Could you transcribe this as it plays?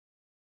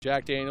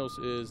Jack Daniels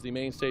is the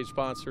main stage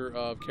sponsor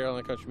of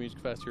Carolina Country Music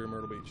Fest here in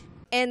Myrtle Beach.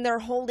 And they're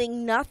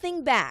holding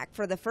nothing back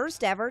for the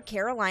first ever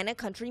Carolina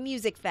Country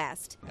Music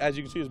Fest. As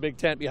you can see, this big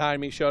tent behind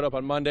me showed up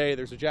on Monday.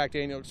 There's a Jack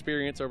Daniel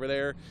Experience over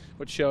there,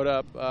 which showed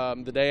up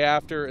the day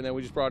after, and then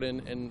we just brought in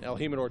an El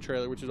Jimador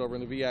trailer, which is over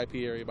in the VIP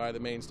area by the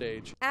main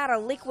stage. At a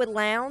liquid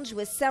lounge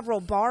with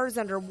several bars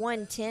under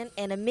one tent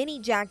and a mini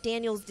Jack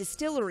Daniels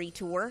distillery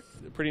tour.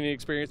 A pretty neat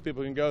experience.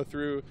 People can go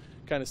through,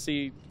 kind of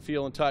see,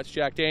 feel, and touch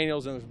Jack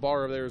Daniels, and there's a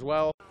bar over there as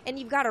well. And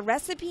you've got a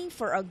recipe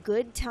for a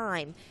good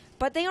time.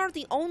 But they aren't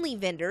the only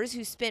vendors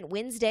who spent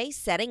Wednesday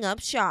setting up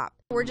shop.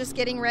 We're just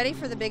getting ready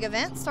for the big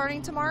event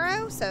starting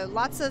tomorrow, so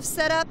lots of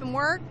setup and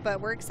work,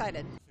 but we're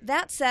excited.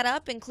 That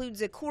setup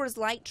includes a Coors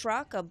Light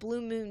truck, a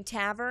Blue Moon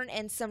Tavern,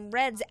 and some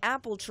Red's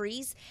apple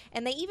trees,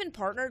 and they even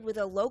partnered with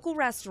a local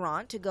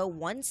restaurant to go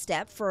one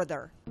step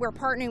further. We're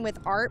partnering with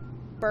Art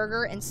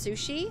Burger and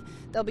Sushi.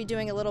 They'll be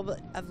doing a little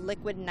bit of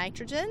liquid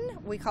nitrogen.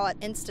 We call it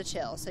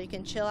Insta-Chill, so you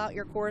can chill out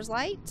your Coors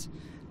Light.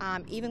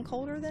 Even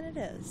colder than it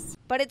is.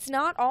 But it's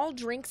not all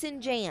drinks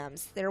and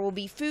jams. There will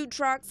be food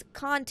trucks,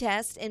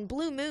 contests, and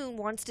Blue Moon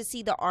wants to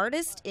see the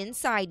artist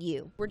inside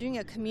you. We're doing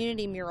a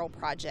community mural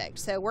project,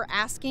 so we're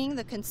asking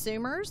the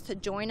consumers to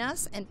join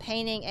us in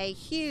painting a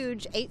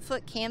huge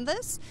 8-foot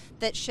canvas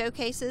that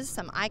showcases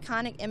some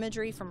iconic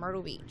imagery from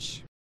Myrtle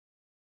Beach.